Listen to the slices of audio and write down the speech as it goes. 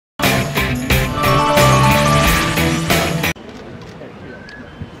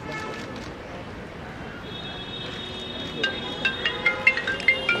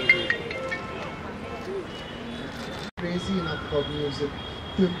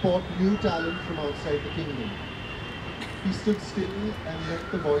to import new talent from outside the kingdom. He stood still and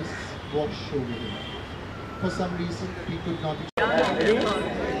let the voice wash over him. For some reason, he could not.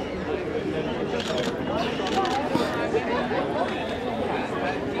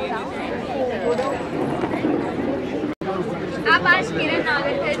 आप आज किरण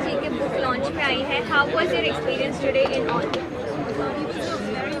नागरकर जी के book launch पे आई हैं. How was your experience today in all?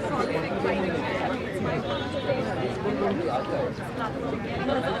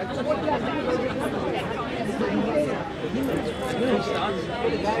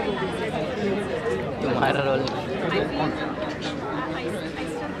 तुम्हारा role.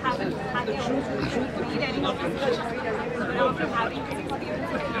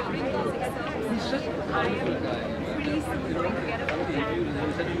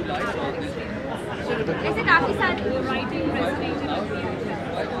 ऐसे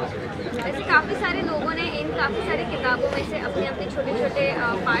काफ़ी सारे लोगों ने इन काफ़ी सारी किताबों में से अपने अपने छोटे छोटे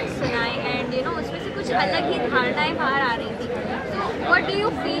पार्ट्स सुनाए एंड उसमें से कुछ अलग ही धारणाएं बाहर आ रही थी. So what do you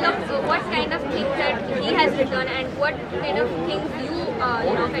feel of what kind of things that he has written and what kind of things you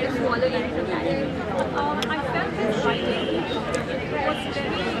kind of swallow into that? I felt his writing was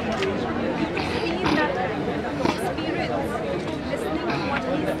very that experience listening to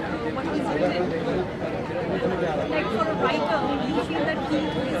what he's written. Like for a writer, you feel that he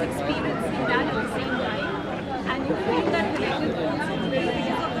is experiencing that at the same time, and you feel that connected also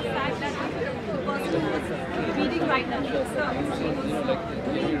because of the fact that the person who was reading right now himself, he was doing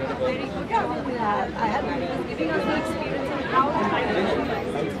a very good job. He was giving us the experience of how the writer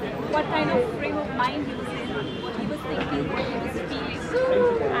was, what kind of frame of mind he was in, what he was thinking, what he was feeling,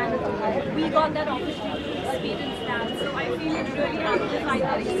 and we got that opportunity to experience that. So I feel it really amplified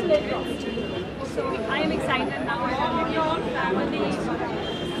that experience. So I am excited now. I have your family.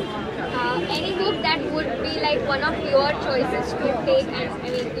 Any book that would be like one of your choices to take, and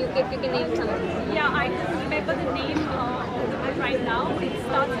if you can name something. Yeah, I don't remember the name of the book right now. It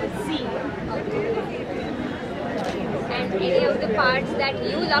starts with C. And any of the parts that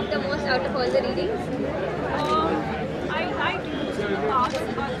you love the most out of all the readings? I liked most of the parts,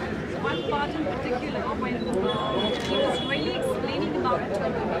 but one part in particular when he was really explaining about the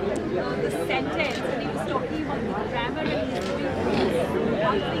sentence and he was talking about the grammar and he was doing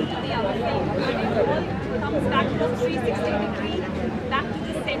one thing to the other thing, and it all comes back to 360 degree back to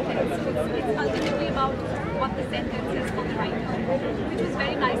the sentence. So it's ultimately about what the sentence is for the writer, which was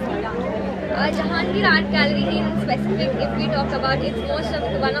very nicely done. Jahangir Art Gallery in specific, if we talk about, it's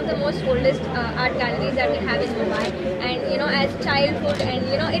one of the most oldest art galleries that we have in Mumbai, and as childhood, and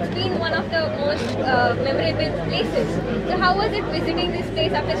it's been one of the most memorable places. So how was it visiting this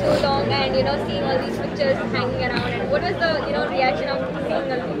place after so long and seeing all these pictures hanging around, and what was the reaction of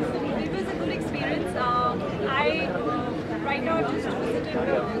seeing all these? It was a good experience. I right now just visited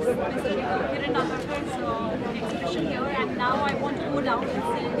Kiran Nagarkar's exhibition here, and now I want to go down and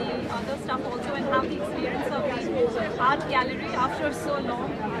see the other stuff also and have the experience of the art gallery after so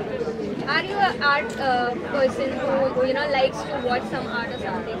long. Are you an art person who likes to watch some art or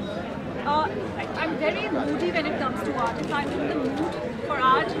something? I'm very moody when it comes to art. If I'm in the mood for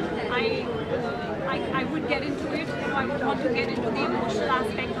art, I would get into it. I would want to get into the emotional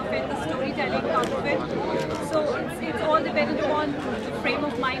aspect of it, the storytelling part of it. So it's all dependent upon the frame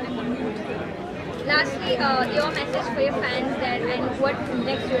of mind and the mood. Lastly, your message for your fans there, and what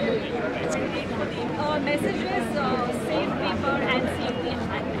next you're doing? Message is save paper and save the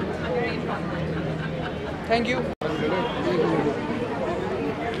environment. Very important. Thank you.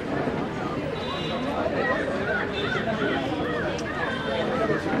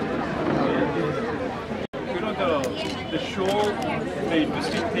 The show, the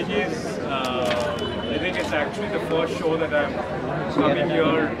interesting thing is, I think it's actually the first show that I'm coming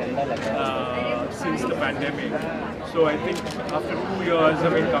here since the pandemic. So I think after 2 years,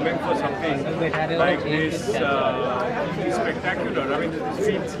 coming for something like this spectacular. This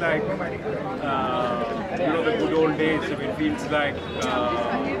feels like the good old days. It feels like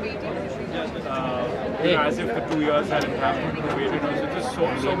as if the 2 years hadn't happened. It's just so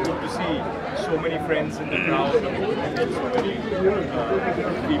good to see so many friends in the crowd, so many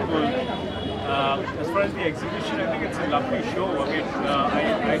people. As far as the exhibition, I think it's a lovely show. I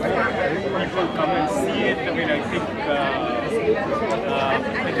hope people come and see it. I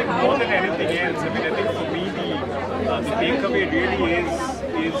think more than anything else, I think for me the takeaway really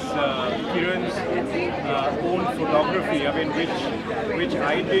is Kiran's own photography. Which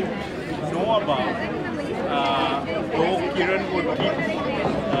I didn't know about. Though Kiran would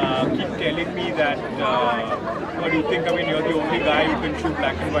keep telling me that, what do you think? You're the only guy who can shoot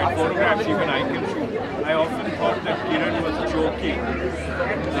black and white photographs. Even I can shoot I often thought that Kiran was joking.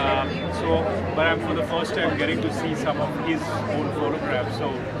 But I'm for the first time getting to see some of his own photographs.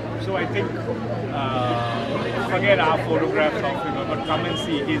 So I think forget our photographs of him, but come and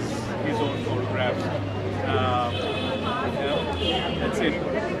see his own photographs. That's it.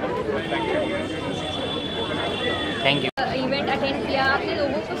 Thank you. Thank you. Event attend किया, आपने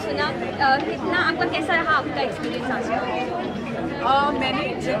लोगों को सुना, कितना आपका कैसा रहा आपका एक्सपीरियंस आज? मैंने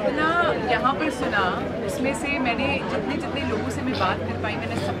जितना यहाँ पर सुना उसमें से मैंने जितने लोगों से मैं बात कर पाई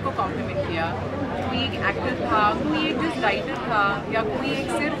मैंने सबको कॉम्प्लीमेंट किया। कोई एक एक्टर था, कोई एक जस्ट राइटर था, या कोई एक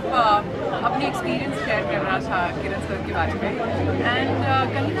सिर्फ अपने एक्सपीरियंस शेयर कर रहा था किरण सर के बारे में। एंड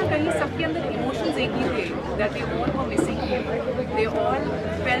कहीं ना कहीं सबके अंदर इमोशंस एक ही थे, that they all were missing him, they all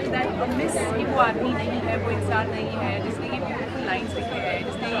felt that miss कि वो आदमी नहीं है, वो इंसान नहीं है जिसने ये ब्यूटीफुल लाइन्स लिखे हैं,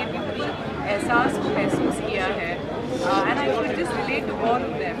 जिसने ये ब्यूटीफुल एहसास को महसूस किया है। And I could just relate to all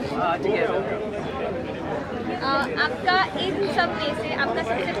of them together. आपका इन सब में से आपका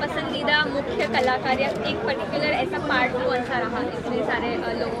सबसे पसंदीदा मुख्य कलाकार या एक पर्टिकुलर ऐसा पार्ट कौन सा रहा इतने सारे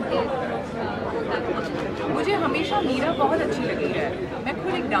लोगों के? मुझे हमेशा मीरा बहुत अच्छी लगी है। मैं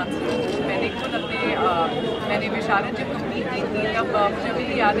खुद एक डांसर हूँ, मैंने खुद मैंने विशारद जब कंप्लीट की थी तब मुझे अभी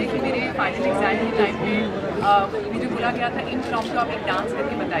याद है कि मेरे फाइनल एग्जाम के टाइम पे मुझे बोला गया था इन फ्रॉम का आप एक डांस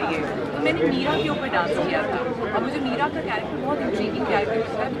करके बताइए, तो मैंने मीरा के ऊपर डांस किया था। और मुझे मीरा का कैरेक्टर बहुत इंट्रीगिंग कैरेक्टर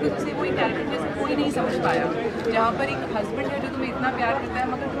लगता है, बिकॉज उसे कोई कैरेक्टर जैसे कोई नहीं समझ पाया, जहाँ पर एक हस्बैंड है जो तुम्हें इतना प्यार करता है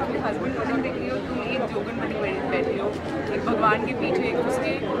मगर तुम अपने हस्बैंड को नहीं देख रही हो, तुम एक जोगन बनी बैठी हो, एक भगवान के पीछे, एक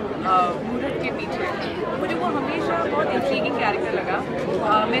उसके मूर्त के पीछे। मुझे वो हमेशा बहुत इंट्रीगिंग कैरेक्टर लगा।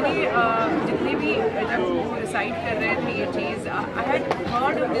 मैंने जितने भी जब वो रिसाइट कर रहे थे ये चीज़, I had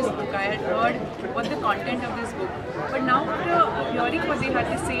heard of this book, I had heard what the content of this book, but now after hearing what they had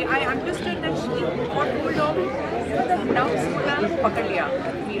to say, I understood that she got hold of the love story पकड़ लिया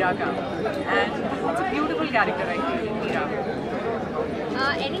मीरा का, and it's a beautiful character I think Meera.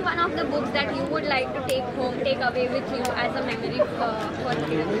 Any one of the books that you would like to take home, take away with you as a memory for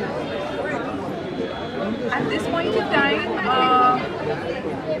At this point in time,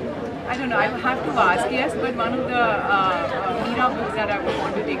 I don't know, I will have to ask, yes, but one of the Meera books that I would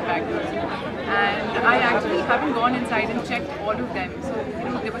want to take back with me. And I actually haven't gone inside and checked all of them, so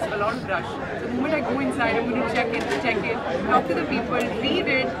there was a lot of rush. So the moment I go inside, I'm going to check it, talk to the people, read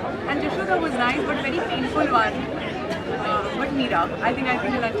it, and Jashoda was nice, but very painful one. But Meera, I think I'll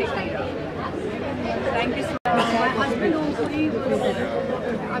take Meera. Thank you so much. My husband also, he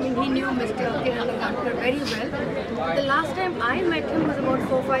knew Mr. Kiran very well. The last time I met him was about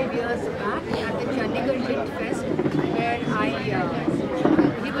 4-5 years back at the Chandigarh Lit Fest, where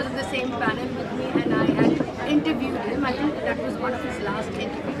he was in the same panel with me and I had interviewed him. I think that was one of his last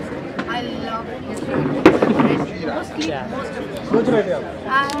interviews. I love his writing, mostly most of it.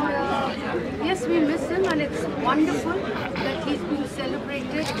 And yes, we miss him, and it's wonderful that he's being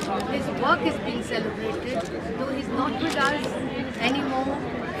celebrated. His work is being celebrated, though he's not with us anymore.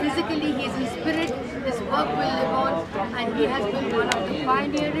 Physically, he's in spirit. His work will live on, and he has been one of the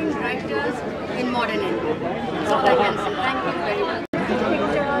pioneering writers in modern India. That's all I can say. Thank you very much.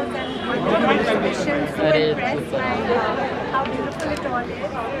 Pictures and exhibitions so impressed by how beautiful it all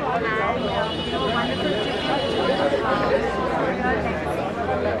is, and wonderful tribute to your legacy.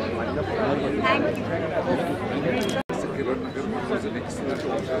 Thank you. Was an excellent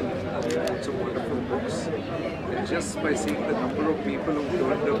author, some wonderful books, and just by seeing the number of people who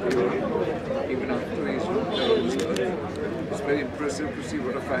turned up here, even after his wrote it's very impressive to see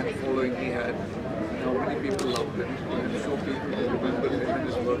what a fan following he had, and how many people loved him. I'm sure people will remember him and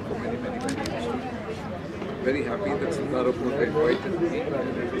his work for many, many, many years. Very happy that Sundara Kolte invited me,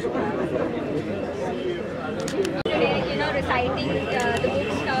 and it was a wonderful meeting. Today, reciting the book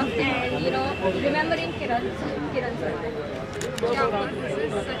stuff and, remembering Kiran sir. Yeah, this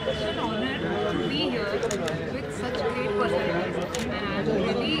is such an honor to be here with such great personalities, and I'm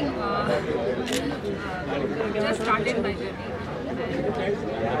really just started my journey.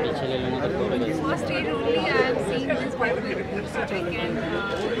 And the first stage only I am seeing these people, so I can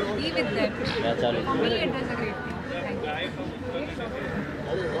be with them. For me, it was a great thing. Thank you.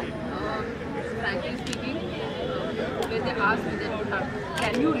 Frankly speaking, when they asked me that,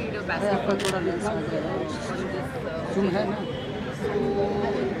 can you read a passage on this? So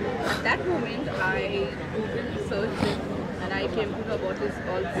at that moment, I Googled, searched it, and I came to know about his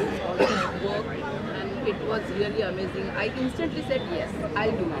all his work, and it was really amazing. I instantly said yes,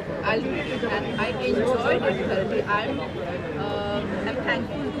 I'll do it, and I enjoyed it thoroughly. I'm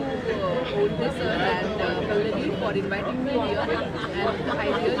thankful to Kolte sir and Pallavi for inviting me here, and I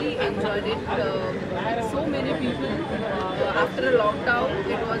really enjoyed it. So many people after a lockdown,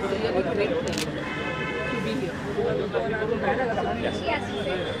 it was really a great thing.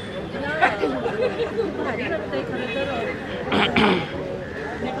 भारी वाटतंय खरं तर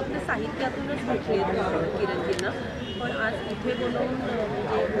मी फक्त साहित्यातूनच भेटले किरणजींना पण आज इथे बोलवून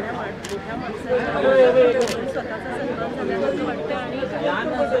मोठ्या माणसांना स्वतःचा सन्मान झाल्यासारखं वाटतं आणि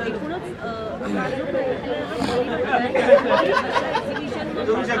एकूणच एक्झिबिशन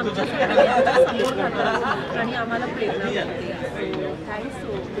समोर राहतात आणि आम्हाला प्रेरणा मिळते सो थँक्स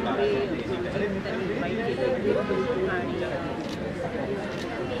त्यांनी इन्व्हाइट केले आणि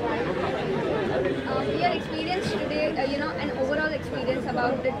your experience today, an overall experience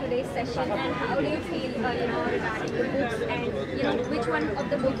about today's session, and how do you feel, regarding the books, and which one of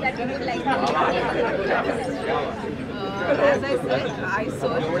the books that you would like to read? As I said, I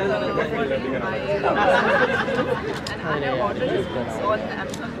searched for it in my and I have ordered his books on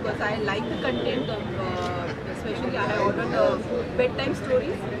Amazon because I like the content of, especially I have ordered bedtime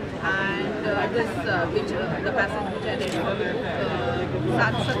stories and this which the passage which I read from the book.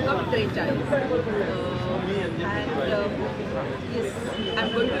 Godrej. And yes, I'm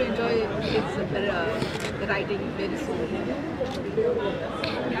going to enjoy his writing very soon.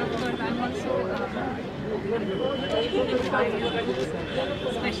 Yeah, but I'm also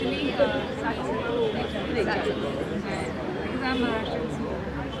especially because I'm Maharashtrian, so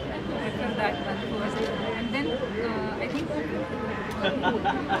I felt that one first, and then I think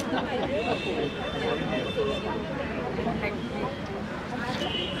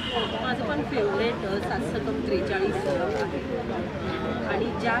माझं पण favourite 743 आहे आणि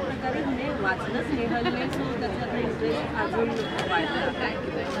ज्या प्रकारे म्हणजे वाचनच निघाले सो त्याचा interest अजून वाढला.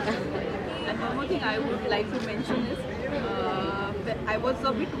 And one more thing I would like to mention is I was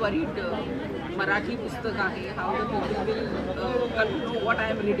a bit worried. Marathi pustak आहे, how the people will come to know what I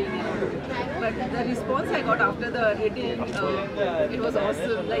am reading. But the response I got after the reading, it was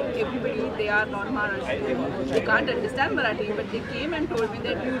awesome. Like everybody, they are non-Maharashtrian, they can't understand Marathi, but they came and told me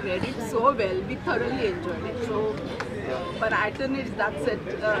that you read it so well, we thoroughly enjoyed it. So for alternate, that's it,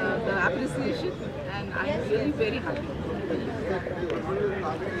 the appreciation, and I'm really very happy.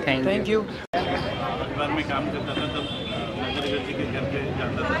 Thank you. एक बार मैं काम करता था तब नगर जी के घर पे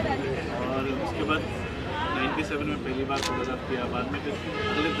जाता था और उसके बाद 97 में पहली बार फोटोग्राफ किया. बाद में फिर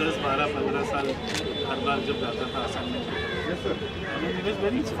अगले 10, 12, 15 साल हर बार जब जाता था आसाम में it was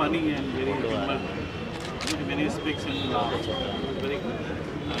very funny and very very speaks in very good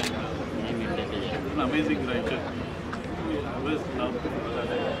and amazing writer. I was loved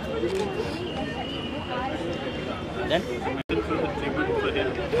Then? for the tribute for him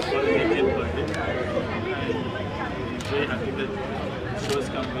for the Indian birthday. I'm very happy that shows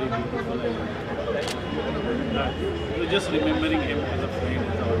come very beautiful. And just remembering him as a friend,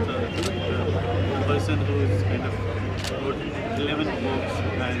 as a person who is kind of wrote 11 books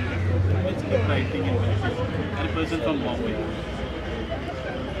and it's keep writing and a person from Bombay.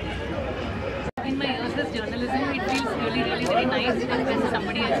 in my years as journalism, it feels really very nice when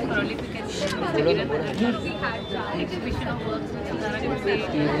somebody as prolific as Mr. Kiran Banerjee had exhibition of works with Suri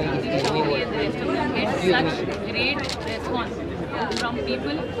and the rest of them get such great response from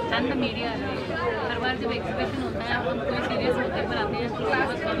people and the media. हर बार जब exhibition होता है हम कोई serious होते पर आते हैं तो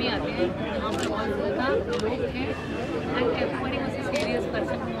बहुत कम ही आते हैं. यहाँ पर बहुत ज़्यादा लोग हैं and everybody was a serious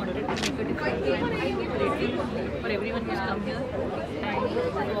person who wanted to make a difference, and I'm grateful for everyone who's come here and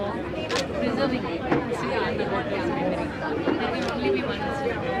for preserving history and the Godrej memory. There can only be one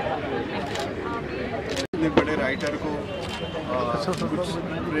history. इतने बड़े writer को कुछ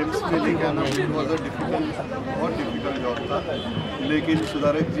frames में लेके आना बहुत बहुत difficult job था, लेकिन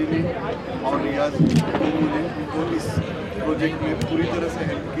सुधारक जी ने और रियाज उन्होंने उनको इस प्रोजेक्ट में पूरी तरह से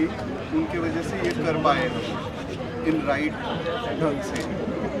हेल्प की. उनके वजह से ये कर पाए हम इन राइट ढंग से.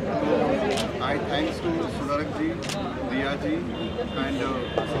 तो आई थैंक्स टू सुधारक जी, रिया जी एंड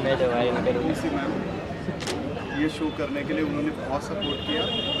सी मैम. ये शो करने के लिए उन्होंने बहुत सपोर्ट किया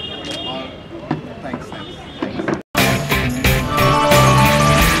और थैंक्स.